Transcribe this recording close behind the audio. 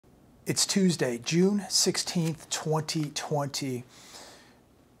It's Tuesday, June 16th, 2020.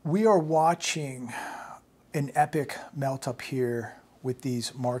 We are watching an epic melt up here with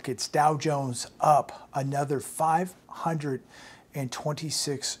these markets. Dow Jones up another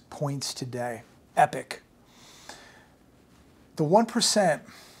 526 points today. Epic. The 1%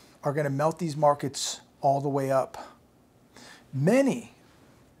 are going to melt these markets all the way up. Many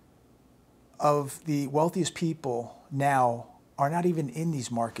of the wealthiest people now are not even in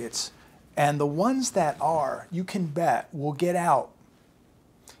these markets. And the ones that are, you can bet, will get out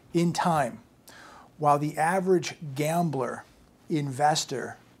in time, while the average gambler,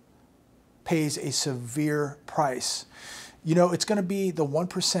 investor, pays a severe price. You know, it's going to be the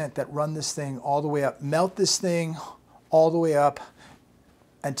 1% that run this thing all the way up, melt this thing all the way up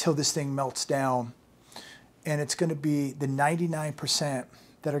until this thing melts down. And it's going to be the 99%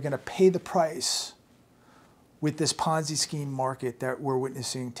 that are going to pay the price with this Ponzi scheme market that we're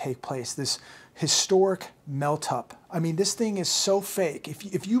witnessing take place, this historic melt up. I mean, this thing is so fake.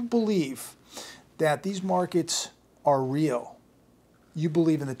 If you believe that these markets are real, you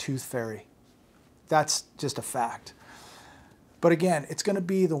believe in the tooth fairy. That's just a fact. But again, it's going to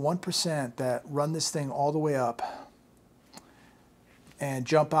be the 1% that run this thing all the way up and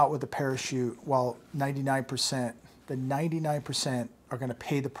jump out with a parachute, while the 99% are going to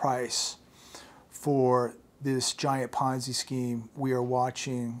pay the price for this giant Ponzi scheme we are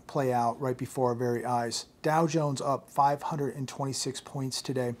watching play out right before our very eyes. Dow Jones up 526 points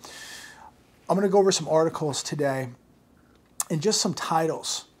today. I'm going to go over some articles today and just some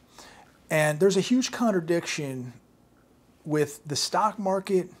titles. And there's a huge contradiction with the stock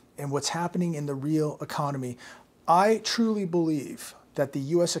market and what's happening in the real economy. I truly believe that the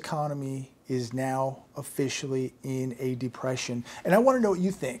U.S. economy is now officially in a depression. And I want to know what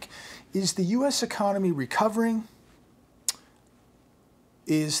you think. Is the U.S. economy recovering?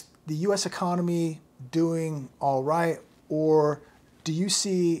 Is the U.S. economy doing all right? Or do you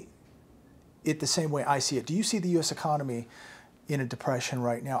see it the same way I see it? Do you see the U.S. economy in a depression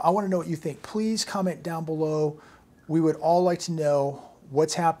right now? I want to know what you think. Please comment down below. We would all like to know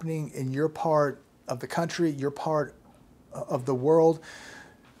what's happening in your part of the country, your part of the world.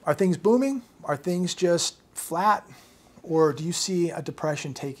 Are things booming? Are things just flat? Or do you see a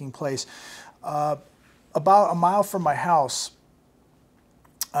depression taking place? About a mile from my house,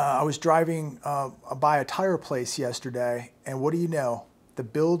 I was driving by a tire place yesterday, and what do you know? The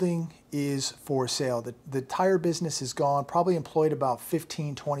building is for sale. The tire business is gone, probably employed about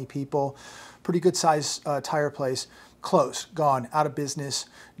 15, 20 people. Pretty good size tire place. Closed, gone, out of business.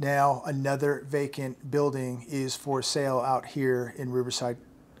 Now another vacant building is for sale out here in Riverside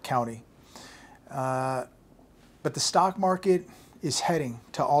County. But the stock market is heading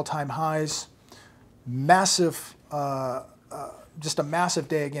to all-time highs. Massive, just a massive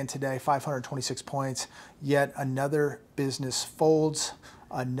day again today, 526 points. Yet another business folds,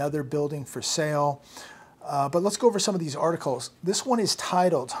 another building for sale. But let's go over some of these articles. This one is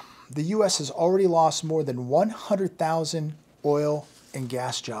titled, "The U.S. has already lost more than 100,000 oil and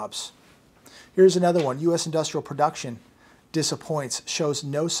gas jobs." Here's another one. U.S. industrial production disappoints, shows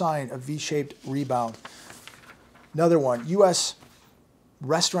no sign of V-shaped rebound. Another one. U.S.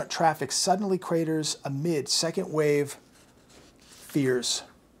 restaurant traffic suddenly craters amid second wave fears.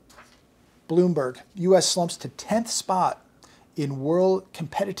 Bloomberg. U.S. slumps to 10th spot in world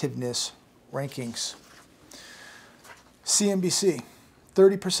competitiveness rankings. CNBC.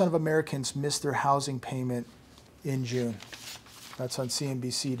 30% of Americans missed their housing payment in June. That's on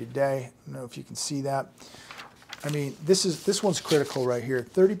CNBC today. I don't know if you can see that. I mean, this one's critical right here.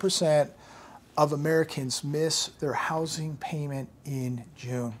 30% of Americans miss their housing payment in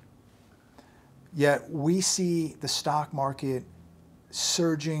June. Yet we see the stock market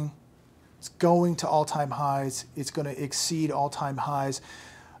surging. It's going to all-time highs. It's going to exceed all-time highs.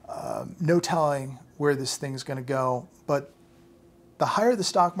 No telling where this thing's going to go. But the higher the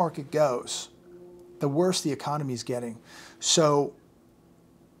stock market goes, the worse the economy is getting. So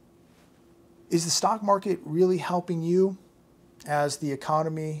is the stock market really helping you as the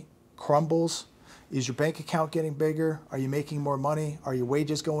economy crumbles? Is your bank account getting bigger? Are you making more money? Are your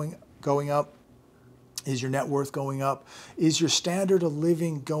wages going up? Is your net worth going up? Is your standard of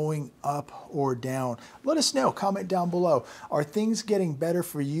living going up or down? Let us know. Comment down below. Are things getting better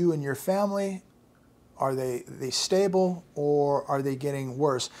for you and your family? Are they stable, or are they getting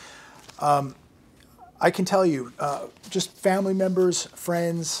worse? I can tell you, just family members,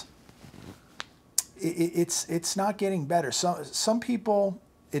 friends, it's not getting better. Some people,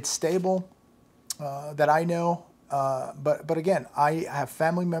 it's stable that I know. But again, I have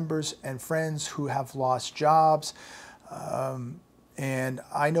family members and friends who have lost jobs. And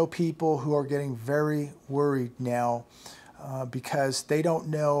I know people who are getting very worried now because they don't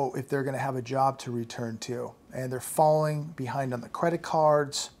know if they're going to have a job to return to. And they're falling behind on the credit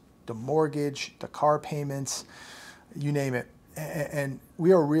cards, the mortgage, the car payments, you name it. And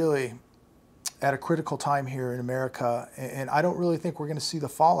we are really at a critical time here in America. And I don't really think we're going to see the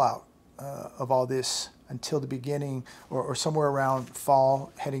fallout of all this until the beginning or somewhere around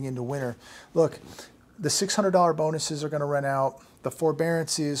fall heading into winter. Look, the $600 bonuses are going to run out. The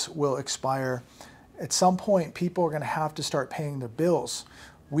forbearances will expire. At some point, people are going to have to start paying their bills.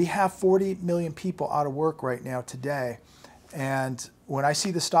 We have 40 million people out of work right now today. And when I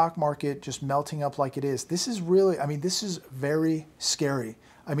see the stock market just melting up like it is, this is really, I mean, this is very scary.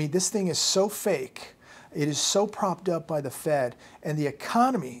 I mean, this thing is so fake. It is so propped up by the Fed. And the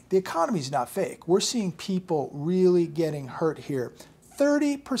economy is not fake. We're seeing people really getting hurt here.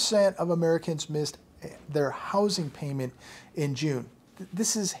 30% of Americans missed their housing payment in June.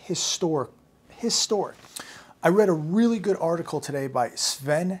 This is historic. I read a really good article today by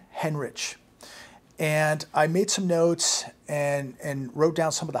Sven Henrich, and I made some notes and wrote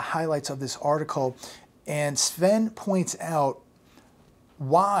down some of the highlights of this article. And Sven points out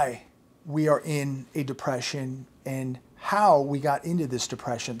why we are in a depression and how we got into this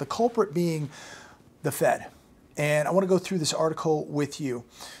depression. The culprit being the Fed. And I want to go through this article with you.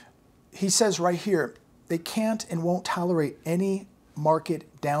 He says right here, they can't and won't tolerate any market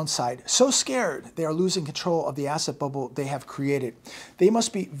downside. So scared they are losing control of the asset bubble they have created. They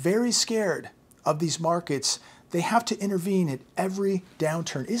must be very scared of these markets. They have to intervene at every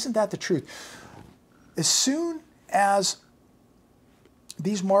downturn. Isn't that the truth? As soon as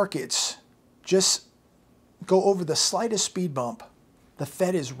these markets just go over the slightest speed bump, the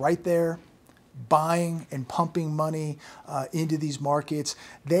Fed is right there buying and pumping money into these markets.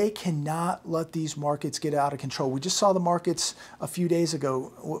 They cannot let these markets get out of control. We just saw the markets a few days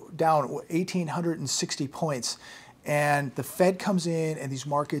ago down 1,860 points. And the Fed comes in and these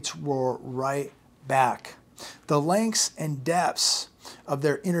markets roar right back. The lengths and depths of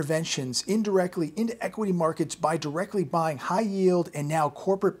their interventions indirectly into equity markets by directly buying high yield and now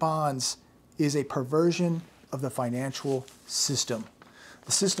corporate bonds is a perversion of the financial system.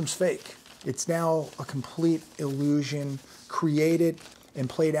 The system's fake. It's now a complete illusion created and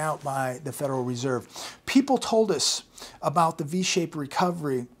played out by the Federal Reserve. People told us about the V-shaped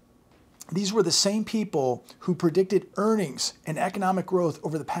recovery. These were the same people who predicted earnings and economic growth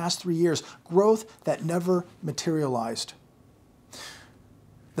over the past 3 years, growth that never materialized.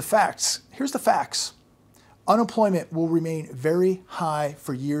 The facts. Here's the facts. Unemployment will remain very high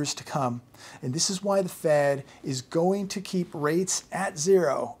for years to come. And this is why the Fed is going to keep rates at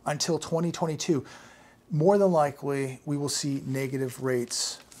zero until 2022. More than likely, we will see negative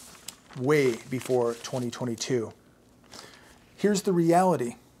rates way before 2022. Here's the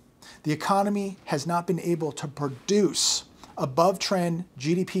reality. The economy has not been able to produce above-trend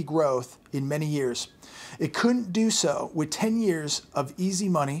GDP growth in many years. It couldn't do so with 10 years of easy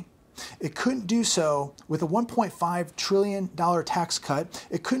money. It couldn't do so with a $1.5 trillion tax cut.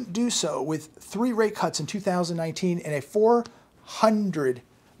 It couldn't do so with 3 rate cuts in 2019 and a $400+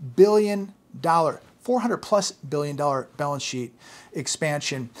 billion balance sheet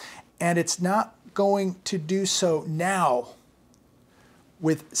expansion. And it's not going to do so now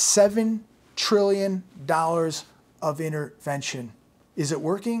with $7 trillion of intervention. Is it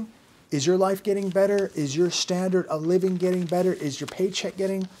working? Is your life getting better? Is your standard of living getting better? Is your paycheck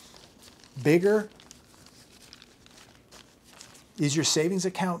getting bigger? Is your savings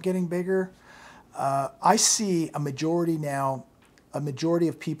account getting bigger? I see a majority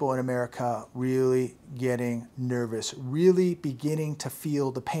of people in America really getting nervous, really beginning to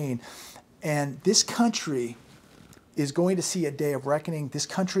feel the pain. And this country is going to see a day of reckoning. This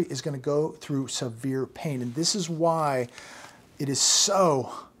country is going to go through severe pain. And this is why it is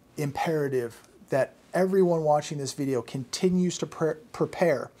so imperative that everyone watching this video continues to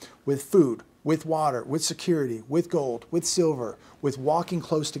prepare with food, with water, with security, with gold, with silver, with walking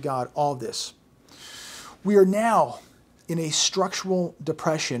close to God, all this. We are now in a structural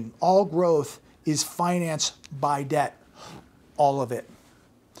depression. All growth is financed by debt, all of it.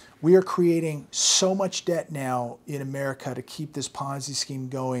 We are creating so much debt now in America to keep this Ponzi scheme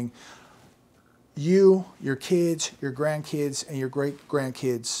going. You, your kids, your grandkids, and your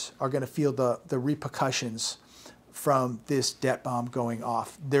great-grandkids are going to feel the repercussions from this debt bomb going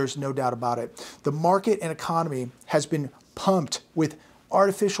off. There's no doubt about it. The market and economy has been pumped with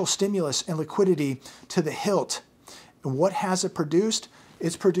artificial stimulus and liquidity to the hilt. And what has it produced?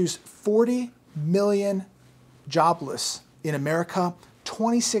 It's produced 40 million jobless in America,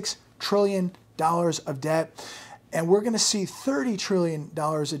 $26 trillion of debt. And we're going to see $30 trillion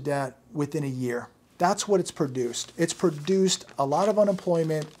of debt within a year. That's what it's produced. It's produced a lot of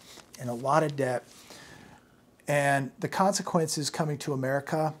unemployment and a lot of debt. And the consequences coming to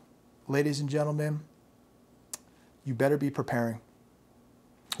America, ladies and gentlemen, you better be preparing.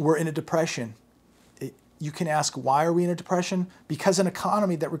 We're in a depression. You can ask, why are we in a depression? Because an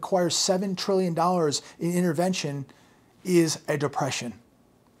economy that requires $7 trillion in intervention is a depression,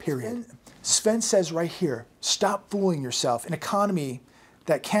 period. Sven says right here, stop fooling yourself. An economy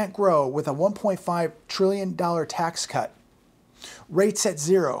that can't grow with a $1.5 trillion tax cut, rates at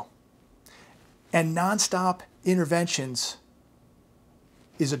zero, and nonstop interventions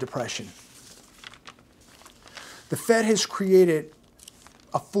is a depression. The Fed has created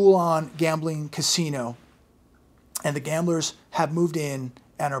a full-on gambling casino, and the gamblers have moved in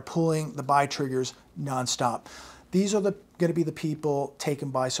and are pulling the buy triggers nonstop. These are going to be the people taken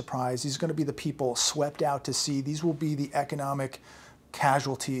by surprise. These are going to be the people swept out to sea. These will be the economic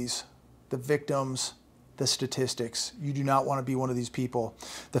casualties, the victims, the statistics. You do not want to be one of these people.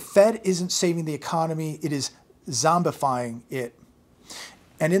 The Fed isn't saving the economy. It is zombifying it.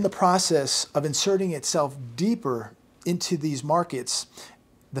 And in the process of inserting itself deeper into these markets,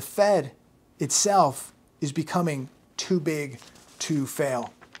 the Fed itself is becoming too big to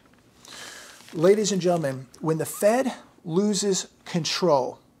fail. Ladies and gentlemen, when the Fed loses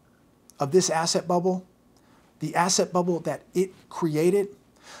control of this asset bubble, the asset bubble that it created,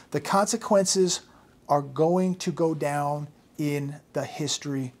 the consequences are going to go down in the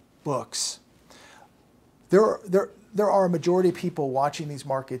history books. There are a majority of people watching these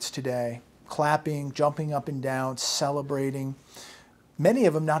markets today, clapping, jumping up and down, celebrating. Many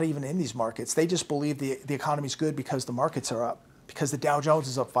of them not even in these markets. They just believe the economy's good because the markets are up, because the Dow Jones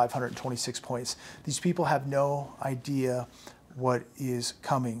is up 526 points. These people have no idea what is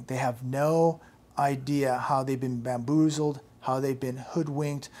coming. They have no idea how they've been bamboozled, how they've been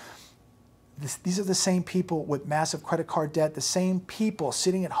hoodwinked. These are the same people with massive credit card debt, the same people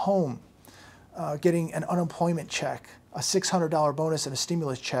sitting at home getting an unemployment check, a $600 bonus and a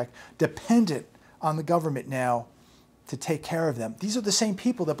stimulus check, dependent on the government now to take care of them. These are the same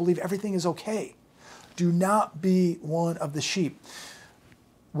people that believe everything is okay. Do not be one of the sheep.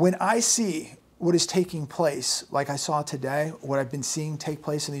 When I see what is taking place, like I saw today, what I've been seeing take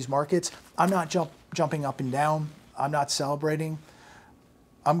place in these markets, I'm not jumping up and down. I'm not celebrating.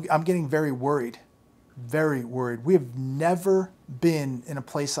 I'm getting very worried, very worried. We have never been in a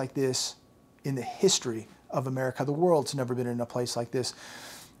place like this in the history of America. The world's never been in a place like this.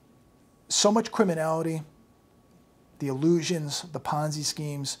 So much criminality, the illusions, the Ponzi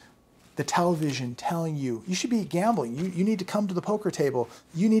schemes, the television telling you, you should be gambling. You need to come to the poker table.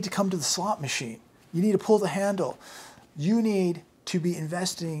 You need to come to the slot machine. You need to pull the handle. You need to be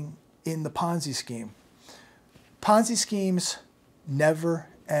investing in the Ponzi scheme. Ponzi schemes never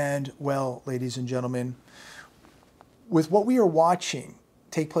end well, ladies and gentlemen. With what we are watching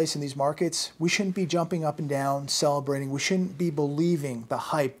take place in these markets, we shouldn't be jumping up and down, celebrating. We shouldn't be believing the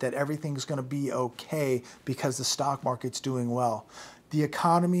hype that everything's going to be okay because the stock market's doing well. The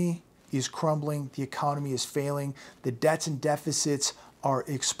economy is crumbling. The economy is failing. The debts and deficits are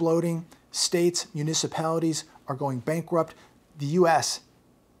exploding. States, municipalities are going bankrupt. The U.S.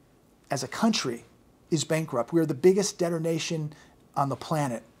 as a country is bankrupt. We are the biggest debtor nation on the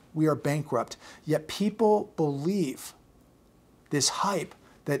planet. We are bankrupt. Yet people believe this hype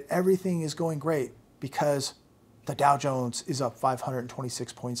that everything is going great because the Dow Jones is up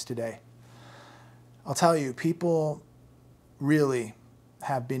 526 points today. I'll tell you, people really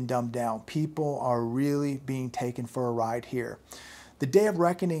have been dumbed down. People are really being taken for a ride here. The day of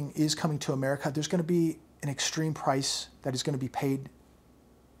reckoning is coming to America. There's going to be an extreme price that is going to be paid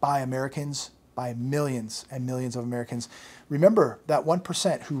by Americans, by millions and millions of Americans. Remember that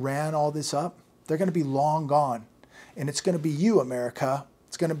 1% who ran all this up, they're going to be long gone. And it's going to be you, America.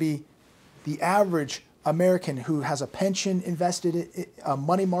 It's going to be the average American who has a pension invested, a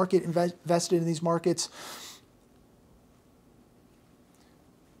money market invested in these markets.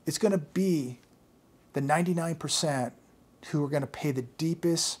 It's going to be the 99% who are going to pay the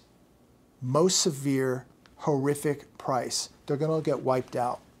deepest, most severe, horrific price. They're going to get wiped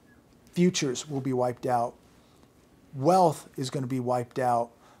out. Futures will be wiped out. Wealth is going to be wiped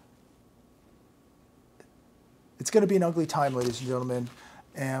out. It's going to be an ugly time, ladies and gentlemen.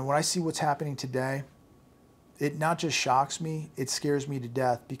 And when I see what's happening today, it not just shocks me, it scares me to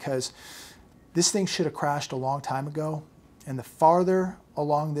death, because this thing should have crashed a long time ago. And the farther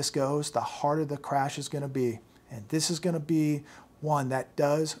along this goes, the harder the crash is going to be. And this is going to be one that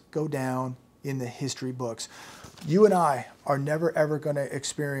does go down in the history books. You and I are never ever going to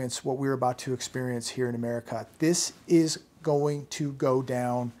experience what we're about to experience here in America. This is going to go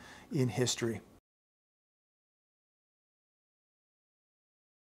down in history.